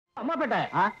அம்மா பேட்ட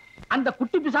அந்த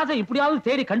குட்டி பிசாசை இப்படியாவது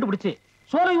தேடி கண்டுபிடிச்சு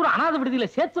சோலையூர் அனாதை விடுதியில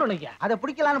சேர்த்துறோம். அதை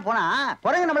பிடிக்கலான்னு போனா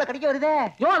குரங்கு நம்மள கடிக்க வருதே.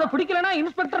 யோ அதை பிடிக்கலன்னா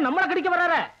இன்ஸ்பெக்டர் நம்மள கடிக்க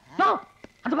வராரு. யோ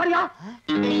அது பாரியா.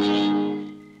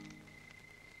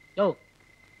 யோ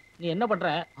நீ என்ன பண்ற?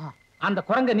 அந்த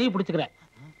குரங்கை நீ பிடிச்சுக்கிற,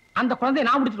 அந்த குழந்தையை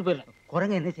நான் பிடிச்சிட்டு போயிடுறேன்.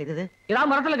 குரங்கு என்ன செய்யுது?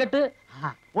 ஏதாவது மரத்துல கட்டு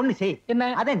ஒண்ணு செய். என்ன?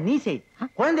 அத நீ செய்.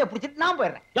 குழந்தைய பிடிச்சிட்டு நான்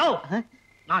போயிடுறேன். யோ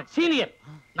நான் சீனியர்,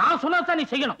 நான் சொன்னதான் நீ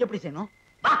செய்யணும். எப்படி செய்யணும்?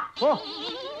 வா போ.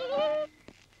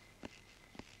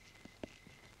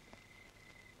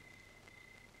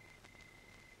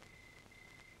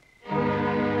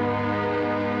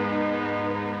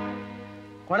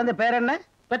 குழந்தை பேர் என்ன?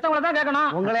 பெத்தவங்கள தான்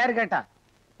கேட்கணும். உங்களை யாரு கேட்டா?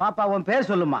 பாப்பா உன் பேர்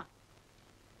சொல்லுமா.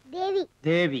 தேவி.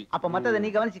 தேவி. அப்ப மத்தத நீ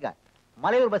கவனிச்சுக்க.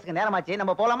 மலையூர் பஸ்க்கு நேரமாச்சு,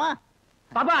 நம்ம போலாமா?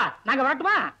 பாப்பா நாங்க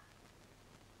வரட்டுமா?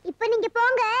 இப்ப நீங்க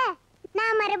போங்க,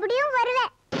 நான் மறுபடியும்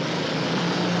வருவேன்.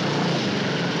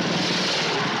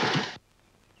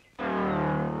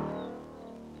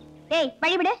 டேய்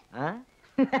வழி விடு.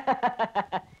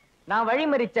 நான் வழி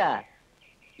மறிச்சா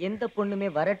எந்த பொண்ணுமே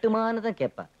வரட்டுமான்னு தான்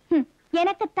கேட்பேன்.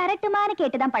 எனக்கு தரட்டுமான்னு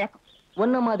கேட்டுதான் பழக்கம்.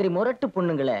 ஒன்ன மாதிரி முரட்டு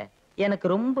பொண்ணுங்களை எனக்கு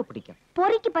ரொம்ப பிடிக்கும்.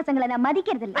 பொறுக்கி பசங்களை நான்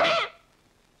மதிக்கிறது இல்ல.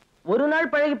 ஒரு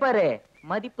நாள் பழகிப்பாரு,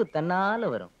 மதிப்பு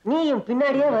தன்னால வரும். நீயும்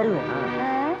பின்னாடியே வருவேன்.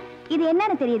 இது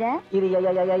என்னன்னு தெரியுதா? இது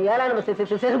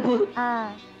 7ஆம் செருப்பு.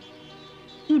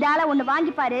 இதால ஒண்ணு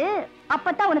வாங்கி பாரு,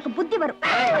 அப்பதான் உனக்கு புத்தி வரும்.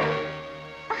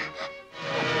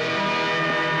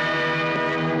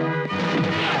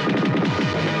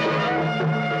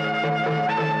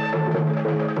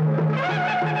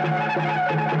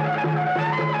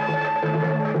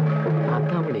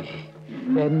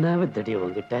 என்ன வித்தடி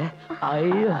உங்ககிட்ட?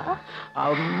 ஐயோ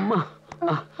அம்மா.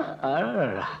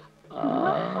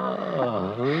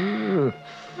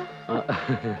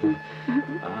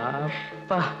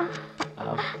 அப்பா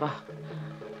அப்பா.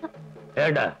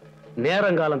 ஏடா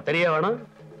நேரங்காலம் தெரிய வேணாம்,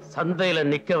 சந்தையில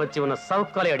நிக்க வச்சு உன்னை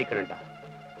சவுக்காலை அடிக்கணும்டா.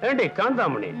 ஏண்டி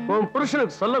காந்தாமணி, உன்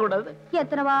புருஷனுக்கு சொல்லக்கூடாது?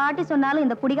 எத்தனை வாட்டி சொன்னாலும்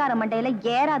இந்த குடிகார மண்டையில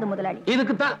ஏறாது முதலாளி.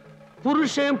 இதுக்குத்தான்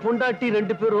புருஷன் பொண்டாட்டி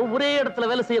 2 பேரும் ஒரே இடத்துல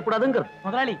வேலை செய்யக்கூடாதுங்கிறது.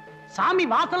 முதலாளி சாமி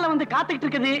வாசல்ல வந்து காத்துக்கிட்டு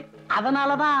இருக்குது,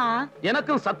 அதனாலதான்.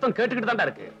 எனக்கும் சத்தம் கேட்டுக்கிட்டு தான்டா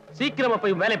இருக்கு. சீக்கிரமா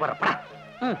போய் வேலை பாரு.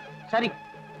 சரி.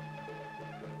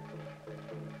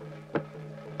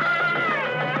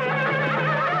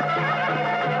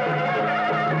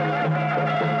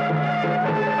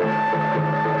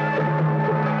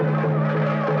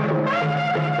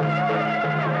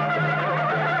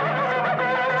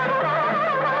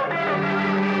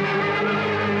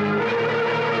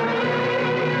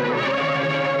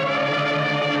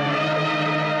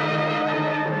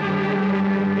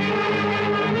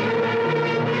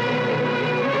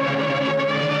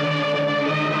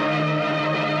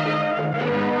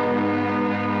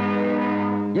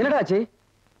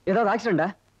 ஏதாவது ஆக்சிடென்டா?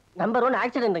 நம்பர் 1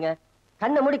 ஆக்சிடென்ட்ங்க.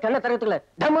 கண்ணை மூடி கண்ணை திறக்கிறதுக்குள்ள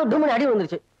டம்மு டும்னு அடி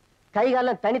விழுந்துருச்சு. கை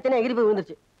காலம் தனித்தனியா இறுப்பி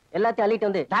விழுந்துருச்சு. எல்லாத்தையும் அள்ளிட்டு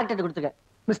வந்து டாக்டர் கொடுத்துருக்கேன்.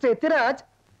 மிஸ்டர் எத்திராஜ்,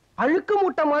 அழுக்கு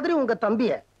மூட்டை மாதிரி உங்க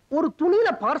தம்பிய ஒரு துணியில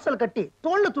பார்சல் கட்டி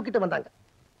தோல்ல தூக்கிட்டு வந்தாங்க.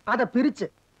 அதை பிரிச்சு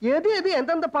எது எது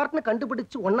எந்தெந்த பார்ட்னு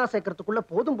கண்டுபிடிச்சு ஒன்னா சேர்க்கறதுக்குள்ள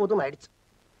போதும் போதும் ஆயிடுச்சு.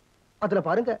 அதுல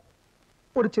பாருங்க,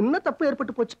 ஒரு சின்ன தப்பு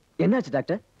ஏற்பட்டு போச்சு. என்னாச்சு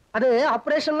டாக்டர்? அது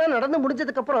ஆபரேஷன்லாம் நடந்து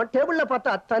முடிஞ்சதுக்கு அப்புறம் டேபிள்ல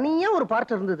பார்த்தா தனியா ஒரு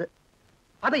பார்ட் இருந்தது.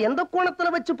 அதை எந்த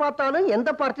கோணத்துல வச்சு பார்த்தாலும் எந்த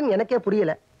பார்ட்னு எனக்கே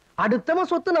புரியல. அடுத்தவன்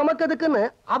சொத்து நமக்கு எதுக்குன்னு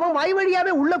அவன் வாய்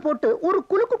வழியாவே உள்ள போட்டு ஒரு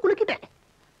குலுக்கு குலுக்கிட்டேன்.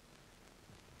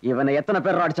 இவனை எத்தனை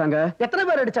பேர் அடிச்சாங்க? எத்தனை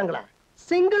பேர் அடிச்சாங்களா?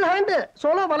 சிங்கிள் ஹேண்ட்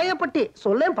சோலோ வளையப்பட்டி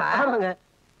சொல்லேன் பாருங்க.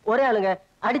 ஒரே ஆளுங்க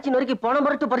அடிச்சு நொறுக்கி பணம்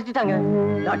பொறுத்து பறிச்சுட்டாங்க.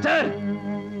 டாக்டர்,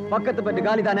 பக்கத்து பெட்டு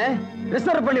காலி தானே,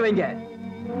 ரிசர்வ் பண்ணி வைங்க.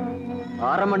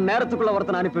 1/2 மணி நேரத்துக்குள்ள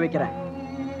ஒருத்தனை அனுப்பி வைக்கிறேன்.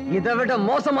 இதை விட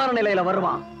மோசமான நிலையில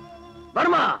வருவான்.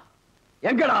 வருமா?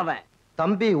 எங்கடா அவன்?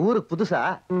 தம்பி ஊருக்கு புதுசா?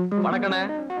 வணக்கண்ணே,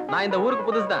 நான் இந்த ஊருக்கு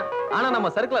புதுசுதான். ஆனா நம்ம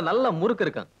சர்க்கிள்ல நல்ல முறுக்கு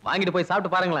இருக்கும், வாங்கிட்டு போய்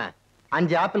சாப்பிட்டு பாருங்களேன்.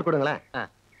 5 ஆப்பிள் கொடுங்களேன்.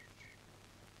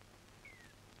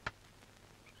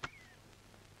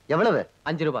 எவ்வளவு?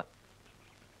 5 ரூபாய்.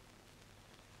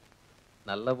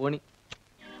 நல்ல போனி.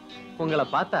 உங்களை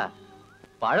பார்த்தா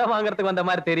பழம் வாங்குறதுக்கு வந்த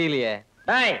மாதிரி தெரியலையே.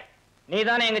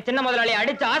 நீதானே எங்க சின்ன முதலாளி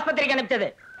அடிச்சு ஆஸ்பத்திரிக்கு அனுப்பிச்சது?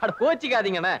 அட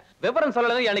கோச்சிக்காதீங்கண்ணே, விவரம்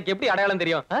சொல்லறது எனக்கு எப்படி அடையாளம்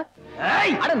தெரியும்?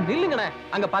 அட நில்லுங்கண்ணே,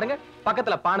 அங்க பாருங்க,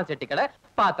 பக்கத்துல பானை செட்டி கடை,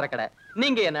 பாத்திர கடை.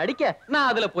 நீங்க என்ன அடிக்க, நான்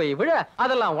அதுல போய் விழ,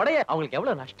 அதெல்லாம் உடைய. அவங்களுக்கு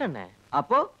எவ்வளவு நஷ்டம்?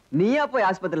 அப்போ நீயா போய்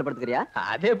ஆஸ்பத்திரியில படுத்துக்கிறியா?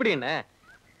 அது எப்படி என்ன?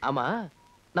 ஆமா,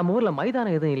 நம்ம ஊர்ல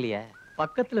மைதானம் எதுவும் இல்லையா?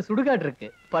 பக்கத்துல சுடுகாடு இருக்கு,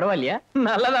 பரவாயில்லையா?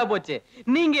 நல்லதா போச்சு.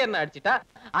 நீங்க என்ன அடிச்சிட்டா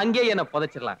அங்கே என்ன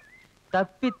புதைச்சிடலாம்.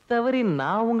 தப்பி தவறி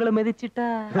நான் உங்களை மிதிச்சிட்டா?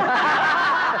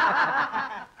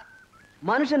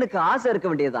 மனுஷனுக்கு ஆசை இருக்க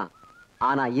வேண்டியதுதான்,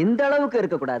 ஆனா இந்த அளவுக்கு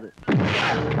இருக்க கூடாது.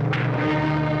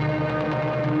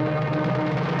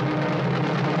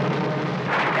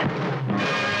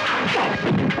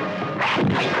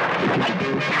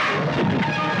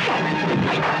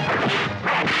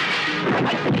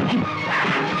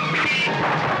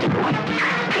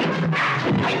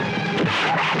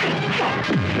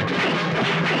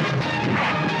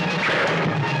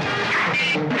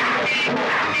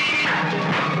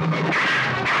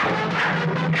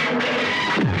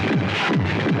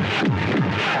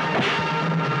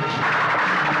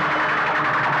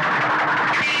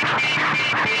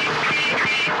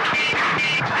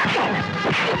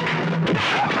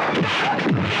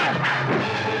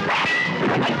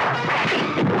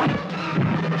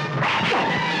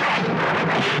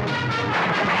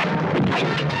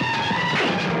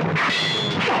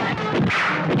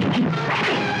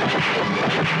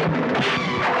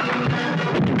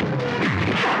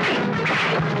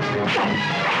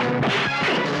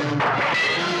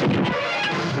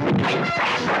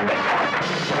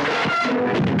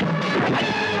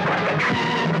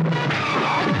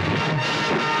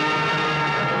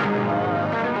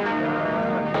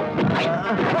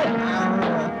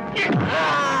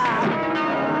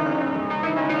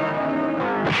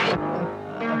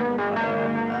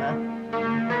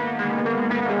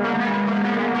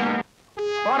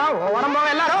 உடம்பு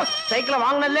எல்லாரும் சைக்கிள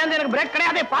வாங்கினதுல இருந்து எனக்கு பிரேக்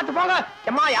கிடையாது. பாத்து போங்க.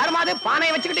 அம்மா யாருமா அது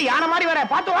பானையை வச்சுக்கிட்டு யானை மாதிரி வர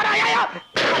பாத்து வராயா?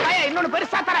 இன்னொன்னு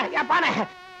பெருசா தர என் பானை.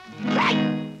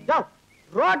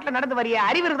 ரோட்ல நடந்து வரிய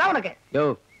அறிவு இருக்குதா உனக்கு? யோ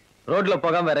ரோட்ல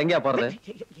போகாம வேற எங்கயா போறது?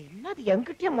 என்னது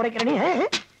என்கிட்டயே முறைக்கிற நீ?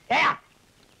 ஏயா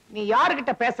நீ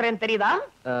யாருகிட்ட பேசுறேன்னு தெரியுதா?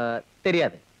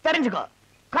 தெரியாது. தெரிஞ்சுக்கோ.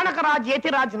 கனகராஜ்,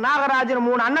 எதிராஜ், நாகராஜ்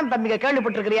 3 அண்ணன் தம்பிங்க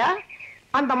கேள்விப்பட்டிருக்கிறியா?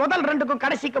 அந்த முதல் 2க்கும்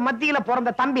கடைசிக்கு மத்தியில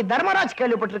பிறந்த தம்பி தர்மராஜ்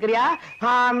கேள்விப்பட்டிருக்கிறியா?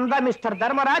 அந்த மிஸ்டர்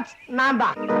தர்மராஜ் நான்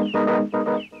தான்.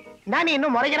 நான்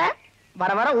இன்னும் முறைகிற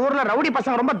வர வர ஊர்ல ரவுடி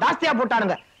பசங்க ரொம்ப ஜாஸ்தியா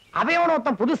போட்டானுங்க. அவையோட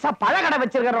ஒருத்தன் புதுசா பழக்கடை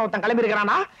வச்சிருக்கிற ஒருத்தன் கிளம்பி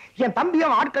இருக்கிறானா? என்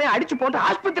தம்பியும் ஆட்களையும் அடிச்சு போட்டு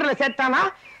ஆஸ்பத்திரியில சேர்த்தானா?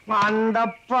 அந்த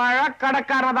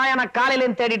பழக்கடைக்காரன் தான் எனக்கு காலையில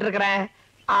இருந்து தேடிட்டு இருக்கிறேன்.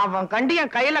 அவன் கண்டி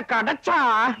என் கையில கிடைச்சா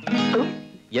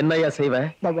என்னையா செய்வ?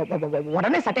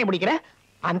 உடனே சட்டை பிடிக்கிற.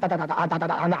 அந்த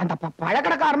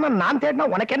பழக்கடைக்காரன் நான் தேடினா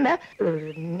உனக்கு என்ன?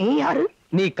 நீ யாரு?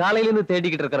 நீ காலையில இருந்து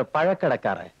தேடிக்கிட்டு இருக்கிற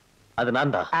பழக்கடைக்காரன் அது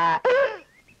நான் தான்.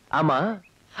 ஆமா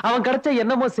அவன் கிடைச்சா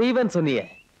என்னமோ செய்வேன்னு சொன்னியே,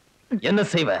 என்ன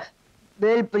செய்வ?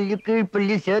 வேல் பள்ளி கீழ்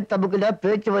பள்ளி சேர்த்தமுக்குல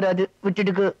பேச்சு வராது,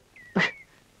 விட்டுடுக்கு.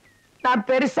 நான்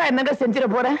பெருசா என்னங்க செஞ்சிட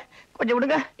போறேன், கொஞ்சம்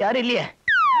விடுங்க. யாரும் இல்லையே.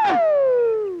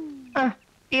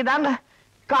 இதாங்க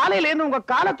காலையில இருந்து உங்க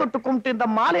காலை தொட்டு கும்பிட்டு இந்த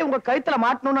மாலை உங்க கழுத்துல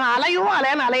மாட்டணும்னு அலையும்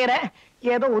அலையான்னு அலையறேன்.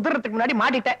 ஏதோ உதிரத்துக்கு முன்னாடி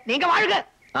மாட்டிட்டேன். நீங்க வாழ்க.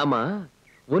 ஆமா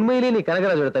உண்மையிலேயே நீ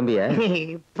கனகராஜோட தம்பியா?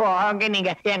 போங்க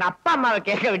நீங்க. எங்க அப்பா அம்மாவை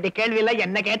கேட்க வேண்டிய கேள்வி இல்ல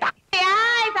என்ன கேட்டா.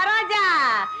 சரோஜா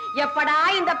எப்படா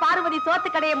இந்த பார்வதி சோத்து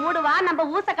கடையை மூடுவா, நம்ம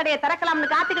ஊச கடையை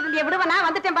திறக்கலாம்னு காத்துக்கிட்டு விடுவனா?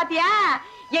 வந்துட்டேன் பாத்தியா?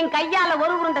 என் கையால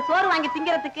ஒரு உருண்டை சோறு வாங்கி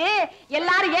திங்கிறதுக்கு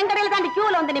எல்லாரும் என் கடையில தான்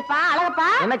கியூல வந்து நிப்பா. அழகப்பா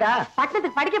என்னக்கா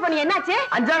பட்டத்துக்கு படிக்க போனீங்க, என்னாச்சு?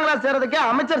 5ஆம் கிளாஸ் சேர்றதுக்கு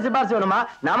அமைச்சர் சிபாரிசு வேணுமா?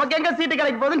 நமக்கு எங்க சீட்டு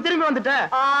கிடைக்க போகுதுன்னு திரும்பி வந்துட்டேன்.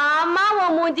 ஆமா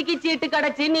உன் மூஞ்சிக்கு சீட்டு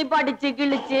கிடைச்சு நீ படிச்சு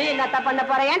கிழிச்சு என்னத்த பண்ண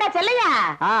போற? ஏண்டா செல்லையா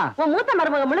உன் மூத்த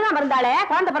மருமக முழுகாம இருந்தாலே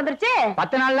குழந்தை பிறந்துருச்சு.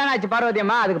 10 நாள் தானே ஆச்சு பார்வதி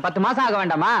அம்மா, அதுக்கு 10 மாசம் ஆக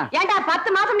வேண்டாமா? ஏண்டா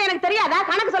 10 மாசம் எனக்கு தெரியாதா?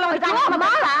 கணக்கு சொல்ல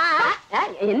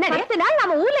என்ன 10 நாள்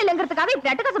நம்ம ஊர்ல இல்லங்கிறதுக்காக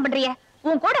இப்படி அட்டகாசம் பண்றியே?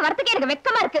 உன் கூட வரத்துக்கு எனக்கு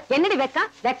வெக்கமா இருக்கு. என்னடி வெக்கம்?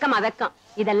 வெக்கமா வெக்கம்?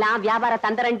 இதெல்லாம் வியாபார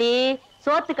தந்திரண்டி.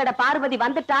 சோத்து கடை பார்வதி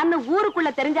வந்துட்டான்னு ஊருக்குள்ள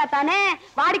தெரிஞ்சா தானே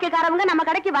வாடிக்கைக்காரவங்க நம்ம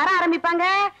கடைக்கு வர ஆரம்பிப்பாங்க.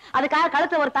 அதுக்காக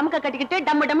கழுத்துல ஒரு தமுக்க கட்டிக்கிட்டு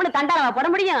டம்மு டம்முன்னு தண்டாரவா போட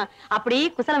முடியும்? அப்படி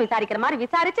குசலம் விசாரிக்கிற மாதிரி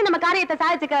விசாரிச்சு நம்ம காரியத்தை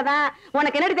சாதிச்சுக்கிறதா.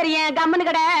 உனக்கு என்னடி தெரியும்? கம்முன்னு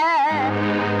கடை.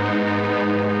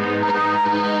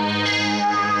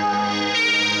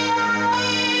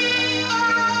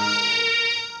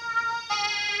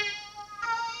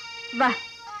 வா.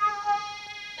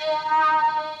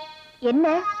 என்ன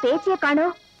பேச்சிய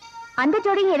காணோம்? அந்த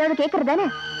ஜோடியும் ஏதாவது கேக்குறதானே?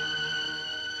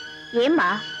 ஏம்மா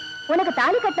உனக்கு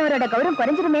தாலி கட்டினவரோட கௌரவம்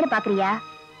குறைஞ்சிருமேனு பாக்குறியா?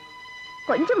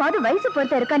 கொஞ்சமாவது வயசு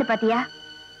பொறுத்த இருக்கான்னு பாத்தியா?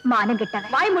 மானம்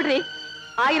கிட்டவன். வாய் முடி.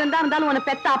 1000 தான் இருந்தாலும் உன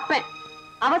பெத்த அப்பன்.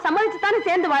 அவ சம்மதிச்சுதானே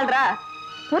சேர்ந்து வாழ்றா.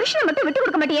 புருஷனை மட்டும் விட்டு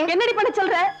கொடுக்க மாட்டியே? என்னடி பண்ண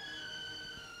சொல்ற?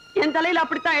 என் தலையில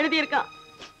அப்படித்தான் எழுதி இருக்கான்.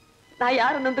 நான்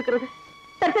யார நம்புக்கிறது?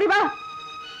 சரி சரி வா.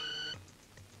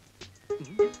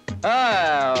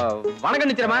 வணக்கம்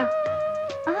நிச்சயமா.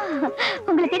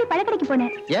 உங்களை தேடி பழக்கடைக்கு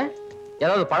போனேன். ஏன்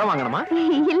ஏதாவது பழம் வாங்கணுமா?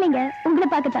 இல்லைங்க, உங்களை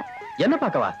பார்க்கத்தான். என்ன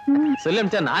பார்க்கவா?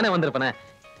 சொல்லி நானே வந்திருப்பேனே.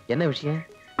 என்ன விஷயம்?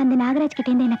 அந்த நாகராஜ் கிட்ட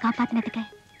இருந்து என்ன காப்பாத்தினதுக்கு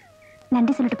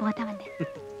நன்றி சொல்லிட்டு போகத்தான் வந்தேன்.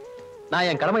 நான்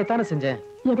என் கடமை தானே செஞ்சேன்.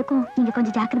 எதுக்கும் நீங்க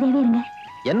கொஞ்சம் ஜாக்கிரதையாவே இருங்க.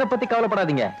 என்ன பத்தி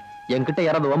கவலைப்படாதீங்க. என்கிட்ட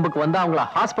யாராவது வம்புக்கு வந்தா அவங்கள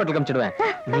ஹாஸ்பிட்டலுக்கு அனுப்பிச்சிடுவேன்.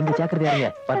 நீங்க ஜாக்கிரதையா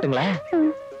இருங்க. பட்டுங்களா?